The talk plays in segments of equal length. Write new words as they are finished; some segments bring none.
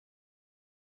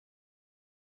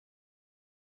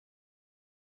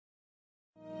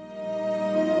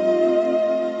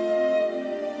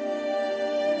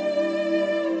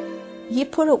You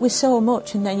put up with so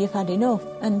much and then you've had enough.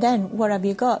 And then what have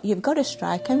you got? You've got to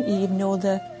strike, haven't you? Even though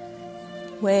the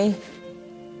way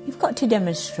you've got to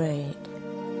demonstrate.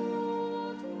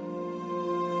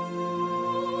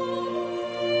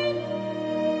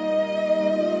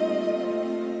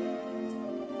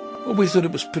 Well, we thought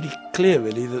it was pretty clear,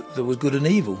 really, that there was good and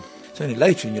evil. It's only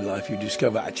later in your life you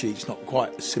discover, actually, it's not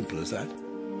quite as simple as that.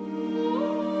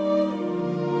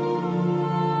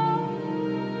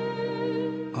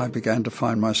 I began to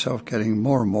find myself getting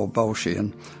more and more bolshy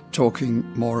and talking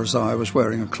more as though I was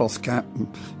wearing a cloth cap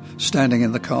and standing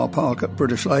in the car park at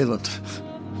British Leyland.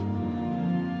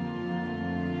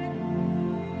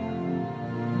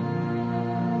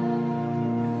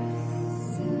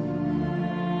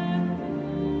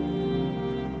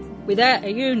 Without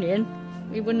a union,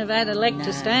 we wouldn't have had a leg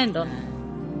to stand on.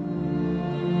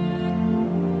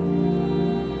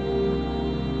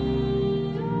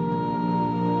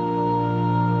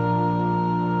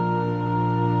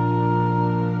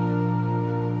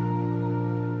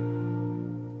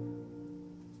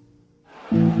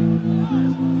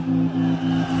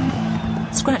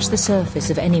 Scratch the surface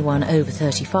of anyone over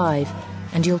 35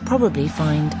 and you'll probably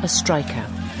find a striker.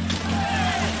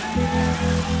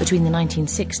 Between the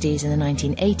 1960s and the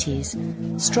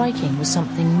 1980s, striking was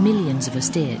something millions of us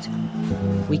did.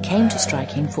 We came to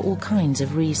striking for all kinds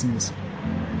of reasons,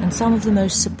 and some of the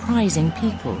most surprising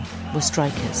people were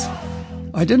strikers.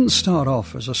 I didn't start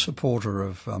off as a supporter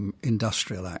of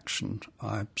industrial action.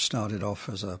 I started off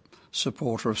as a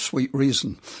supporter of sweet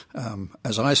reason,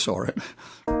 as I saw it.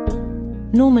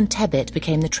 Norman Tebbit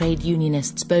became the trade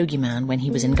unionists' bogeyman when he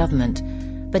was in government,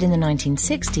 but in the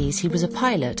 1960s he was a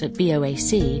pilot at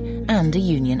BOAC and a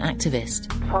union activist.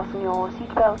 Fasten your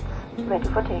seatbelts, ready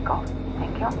for takeoff.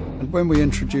 Thank you. And when we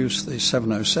introduced the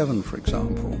 707, for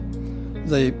example,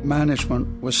 the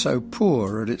management was so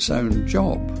poor at its own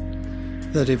job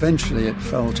that eventually it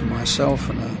fell to myself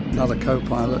and another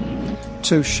co-pilot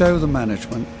to show the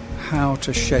management how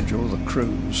to schedule the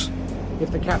cruise.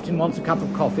 If the captain wants a cup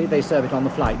of coffee, they serve it on the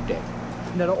flight deck.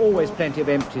 And there are always plenty of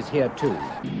empties here too.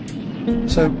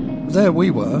 So there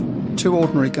we were, two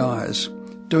ordinary guys,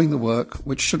 doing the work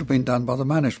which should have been done by the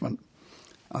management.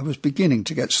 I was beginning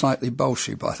to get slightly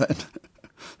bolshy by then.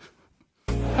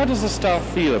 How does the staff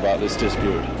feel about this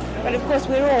dispute? Well, of course,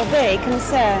 we're all very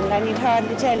concerned, I need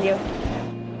hardly tell you.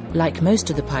 Like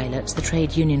most of the pilots, the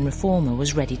trade union reformer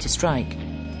was ready to strike.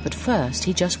 But first,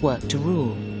 he just worked a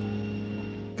rule.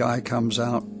 Guy comes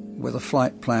out with a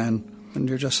flight plan, and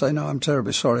you just say, no, I'm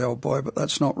terribly sorry, old boy, but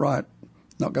that's not right.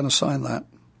 Not going to sign that.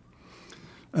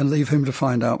 And leave him to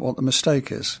find out what the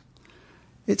mistake is.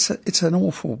 It's an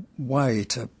awful way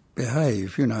to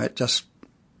behave, you know, it just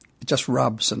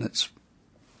rubs and it's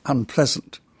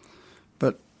unpleasant.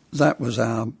 But that was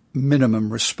our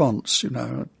minimum response, you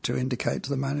know, to indicate to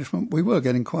the management we were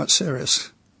getting quite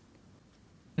serious.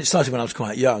 It started when I was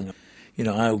quite young. You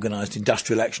know, I organised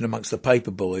industrial action amongst the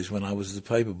paper boys when I was the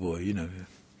paper boy, you know.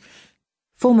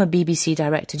 Former BBC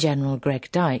Director General Greg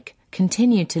Dyke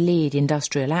continued to lead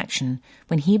industrial action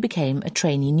when he became a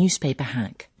trainee newspaper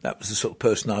hack. That was the sort of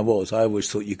person I was. I always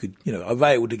thought you could, you know, I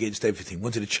railed against everything,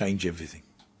 wanted to change everything.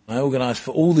 I organised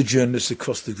for all the journalists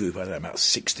across the group, I don't know, about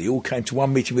 60, all came to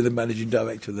one meeting with the managing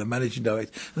director, and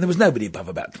there was nobody above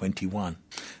about 21.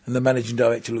 And the managing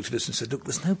director looked at us and said, look,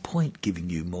 there's no point giving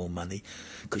you more money,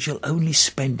 because you'll only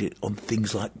spend it on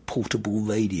things like portable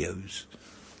radios.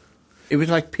 It was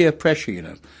like peer pressure, you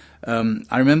know.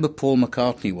 I remember Paul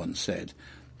McCartney once said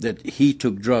that he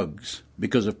took drugs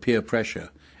because of peer pressure,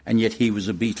 and yet he was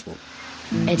a Beatle.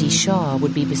 Eddie Shah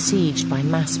would be besieged by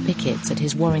mass pickets at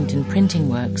his Warrington printing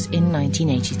works in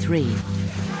 1983.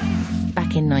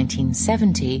 Back in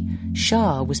 1970,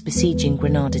 Shah was besieging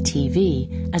Granada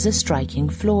TV as a striking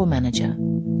floor manager.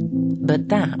 But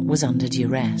that was under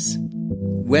duress.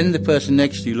 When the person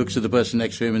next to you looks at the person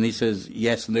next to him and he says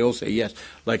yes, and they all say yes,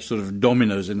 like sort of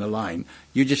dominoes in a line,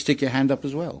 you just stick your hand up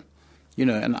as well. You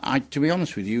know, and to be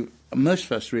honest with you, most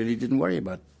of us really didn't worry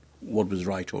about what was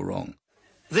right or wrong.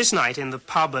 This night in the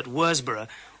pub at Worsborough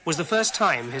was the first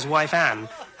time his wife Anne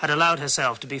had allowed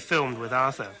herself to be filmed with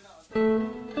Arthur.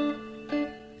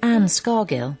 Anne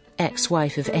Scargill,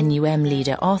 ex-wife of NUM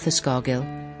leader Arthur Scargill,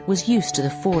 was used to the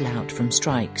fallout from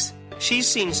strikes. She's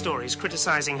seen stories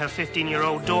criticising her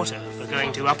 15-year-old daughter for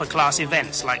going to upper-class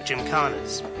events like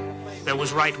Gymkhana's. There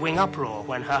was right-wing uproar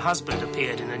when her husband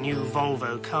appeared in a new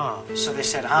Volvo car. So they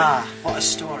said, what a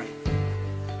story.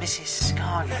 Mrs.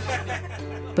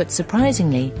 Scargill. But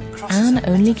surprisingly, Anne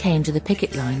only came to the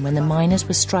picket line when the miners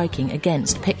were striking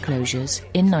against pit closures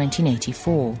in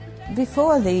 1984.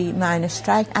 Before the miners'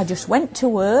 strike, I just went to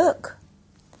work.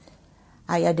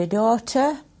 I had a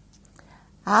daughter.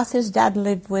 Arthur's dad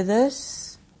lived with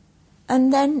us.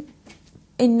 And then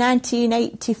in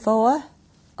 1984,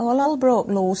 all hell broke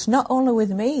loose, not only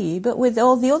with me, but with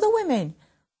all the other women.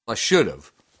 I should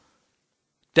have,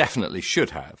 definitely should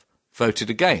have, voted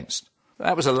against.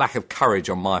 That was a lack of courage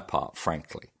on my part,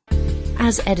 frankly.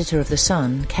 As editor of The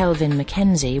Sun, Kelvin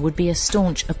Mackenzie would be a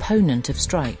staunch opponent of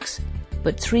strikes.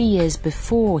 But 3 years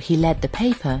before he led the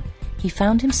paper, he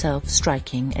found himself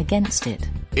striking against it.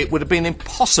 It would have been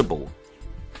impossible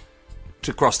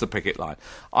to cross the picket line.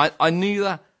 I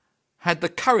neither had the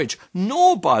courage,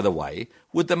 nor, by the way,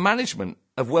 would the management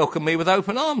have welcomed me with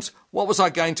open arms. What was I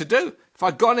going to do? If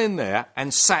I'd gone in there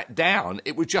and sat down,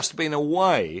 it would just have been a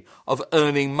way of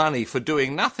earning money for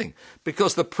doing nothing,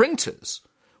 because the printers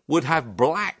would have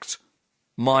blacked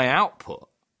my output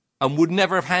and would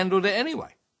never have handled it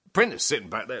anyway. Printers sitting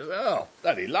back there, oh,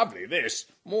 bloody lovely this,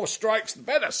 more strikes the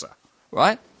better, sir.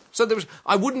 Right? So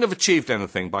I wouldn't have achieved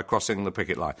anything by crossing the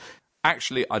picket line.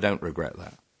 Actually, I don't regret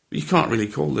that. You can't really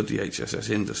call the DHSS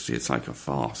industry, it's like a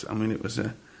farce. I mean, it was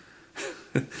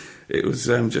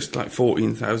just like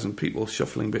 14,000 people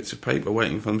shuffling bits of paper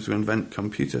waiting for them to invent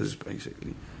computers,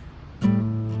 basically.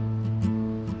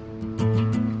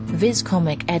 Viz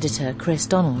Comic editor Chris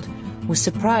Donald was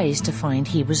surprised to find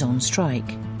he was on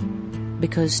strike,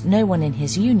 because no one in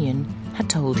his union had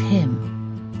told him.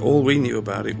 All we knew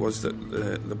about it was that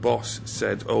the boss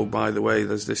said, oh, by the way,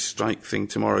 there's this strike thing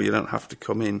tomorrow, you don't have to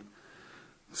come in.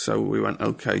 So we went,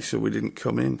 OK, so we didn't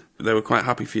come in. They were quite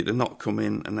happy for you to not come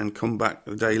in and then come back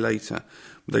the day later.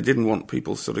 But they didn't want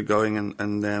people sort of going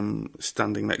and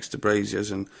standing next to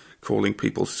braziers and calling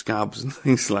people scabs and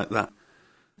things like that.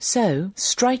 So,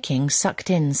 striking sucked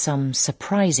in some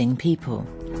surprising people.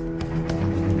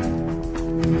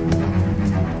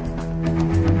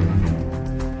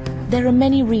 There are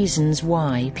many reasons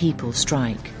why people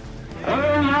strike. All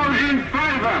those in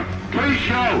favour, please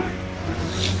show.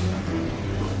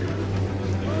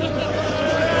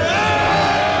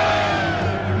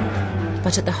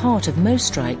 But at the heart of most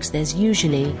strikes, there's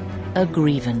usually a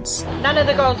grievance. None of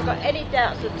the girls have got any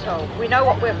doubts at all. We know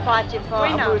what we're fighting for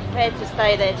and we're prepared to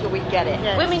stay there till we get it.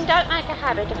 Yes. Women don't make a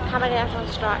habit of coming out on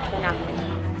strike for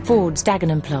nothing. Ford's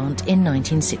Dagenham plant in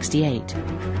 1968.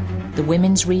 The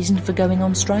women's reason for going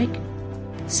on strike?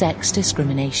 Sex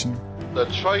discrimination. The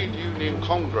Trade Union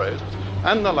Congress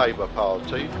and the Labour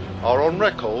Party are on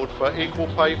record for equal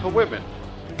pay for women.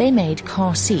 They made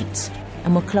car seats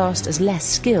and were classed as less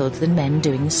skilled than men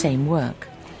doing the same work.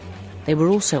 They were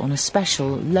also on a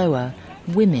special, lower,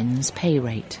 women's pay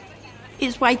rate.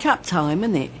 It's wake-up time,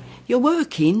 isn't it? You're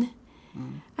working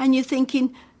and you're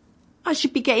thinking, I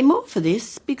should be getting more for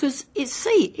this because it's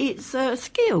a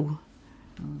skill.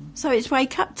 So it's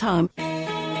wake-up time.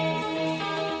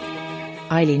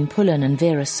 Eileen Pullen and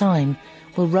Vera Syme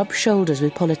will rub shoulders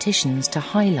with politicians to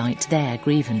highlight their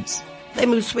grievance. They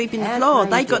were sweeping the floor.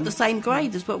 They got the same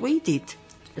grade as what we did.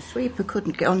 The sweeper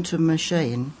couldn't get onto a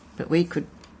machine, but we could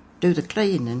do the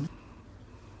cleaning.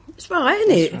 It's right,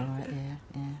 isn't it? That's right,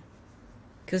 yeah.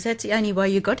 Because that's the only way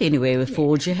you got anywhere with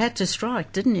Ford. You had to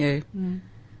strike, didn't you?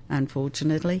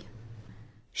 Unfortunately.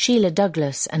 Sheila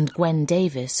Douglas and Gwen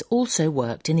Davis also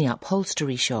worked in the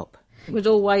upholstery shop. It was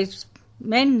always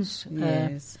men's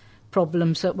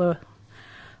problems that were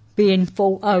being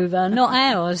fought over, not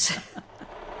ours.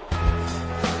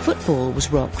 Football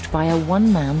was rocked by a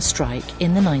one-man strike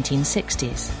in the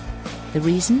 1960s. The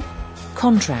reason?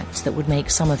 Contracts that would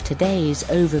make some of today's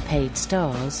overpaid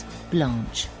stars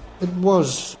blanch. It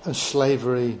was a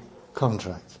slavery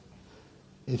contract.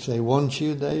 If they want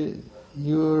you,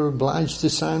 you're obliged to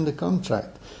sign the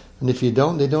contract. And if you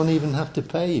don't, they don't even have to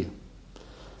pay you.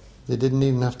 They didn't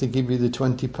even have to give you the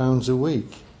 £20 a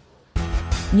week.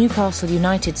 Newcastle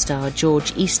United star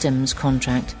George Eastham's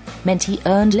contract meant he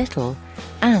earned little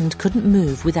and couldn't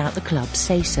move without the club's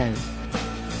say-so.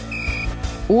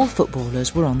 All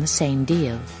footballers were on the same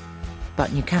deal,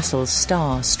 but Newcastle's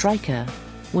star striker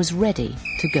was ready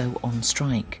to go on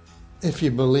strike. If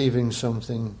you believe in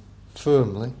something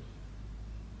firmly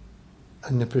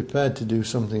and you're prepared to do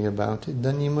something about it,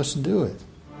 then you must do it.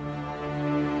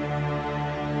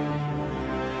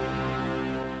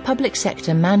 Public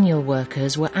sector manual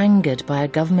workers were angered by a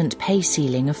government pay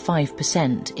ceiling of 5%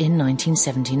 in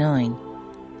 1979.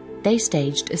 They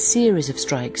staged a series of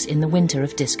strikes in the winter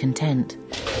of discontent.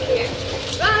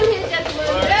 Round here, gentlemen.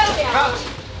 Cut.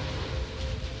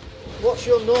 What's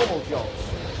your normal jobs?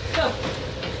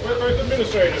 We're both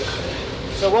administrators.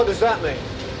 So what does that mean?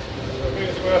 It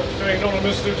means we're doing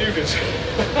non-administrative duties.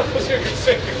 As you can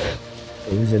see.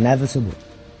 It was inevitable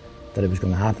that it was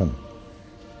going to happen.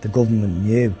 The government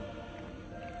knew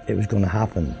it was going to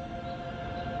happen.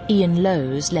 Ian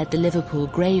Lowes led the Liverpool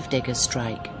gravediggers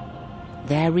strike.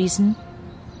 Their reason?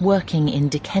 Working in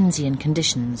Dickensian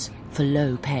conditions for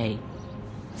low pay.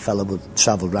 A fella would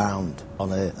travel round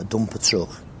on a dumper truck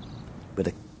with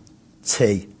a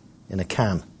tea in a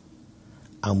can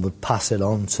and would pass it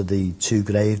on to the two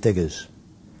gravediggers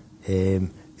who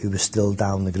were still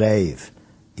down the grave,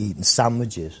 eating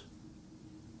sandwiches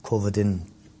covered in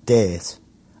dirt.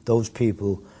 Those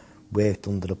people worked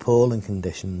under appalling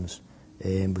conditions,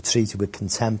 were treated with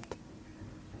contempt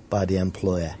by the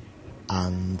employer,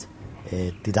 and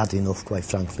they'd had enough, quite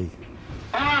frankly.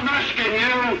 I'm asking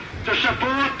you to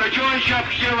support the Joint Shop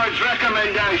Stewards'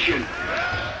 recommendation.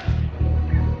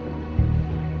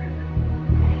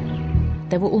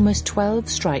 There were almost 12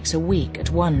 strikes a week at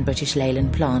one British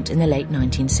Leyland plant in the late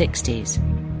 1960s.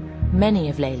 Many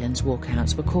of Leyland's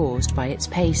walkouts were caused by its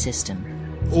pay system.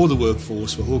 All the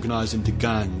workforce were organised into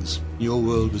gangs. Your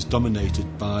world was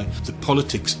dominated by the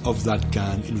politics of that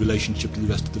gang in relationship to the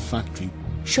rest of the factory.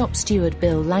 Shop steward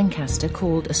Bill Lancaster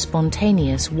called a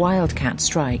spontaneous wildcat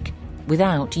strike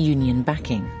without union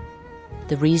backing.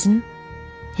 The reason?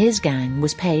 His gang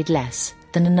was paid less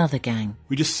than another gang.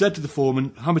 We just said to the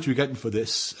foreman, how much are we getting for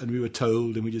this? And we were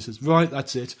told, and we just said, right,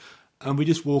 that's it. And we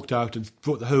just walked out and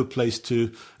brought the whole place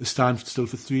to a standstill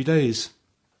for 3 days.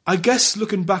 I guess,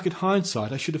 looking back at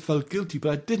hindsight, I should have felt guilty,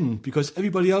 but I didn't, because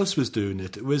everybody else was doing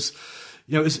it. It was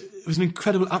an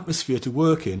incredible atmosphere to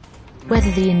work in.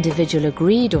 Whether the individual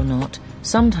agreed or not,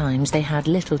 sometimes they had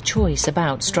little choice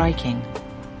about striking.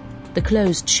 The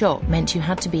closed shop meant you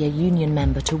had to be a union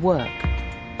member to work.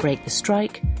 Break the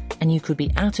strike, and you could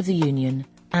be out of the union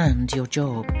and your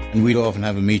job. And we'd often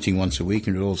have a meeting once a week,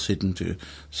 and we'd all sit into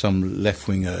some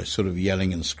left-winger sort of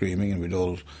yelling and screaming, and we'd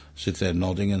all sit there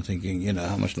nodding and thinking,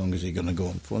 how much longer is he going to go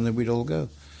on for? And then we'd all go.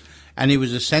 And it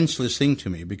was a senseless thing to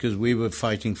me, because we were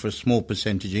fighting for a small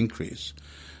percentage increase,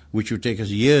 which would take us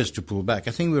years to pull back.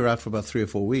 I think we were out for about 3 or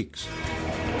 4 weeks.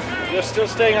 You're still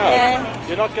staying out? Yeah.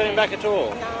 You're not going back at all?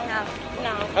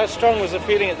 No. How strong was the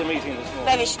feeling at the meeting this morning?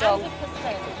 Very strong.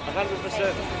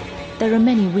 100%. There are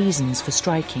many reasons for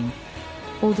striking,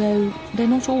 although they're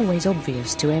not always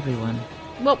obvious to everyone.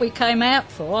 What we came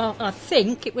out for, I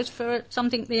think it was for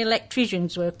something the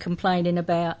electricians were complaining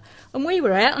about. And we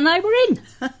were out and they were in.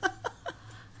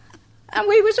 And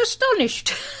we was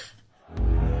astonished.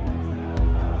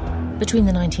 Between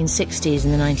the 1960s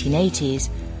and the 1980s,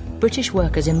 British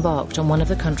workers embarked on one of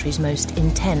the country's most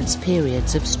intense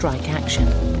periods of strike action.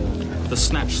 The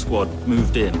Snatch Squad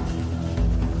moved in.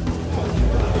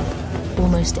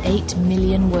 Almost 8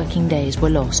 million working days were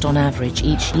lost on average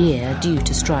each year due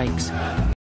to strikes.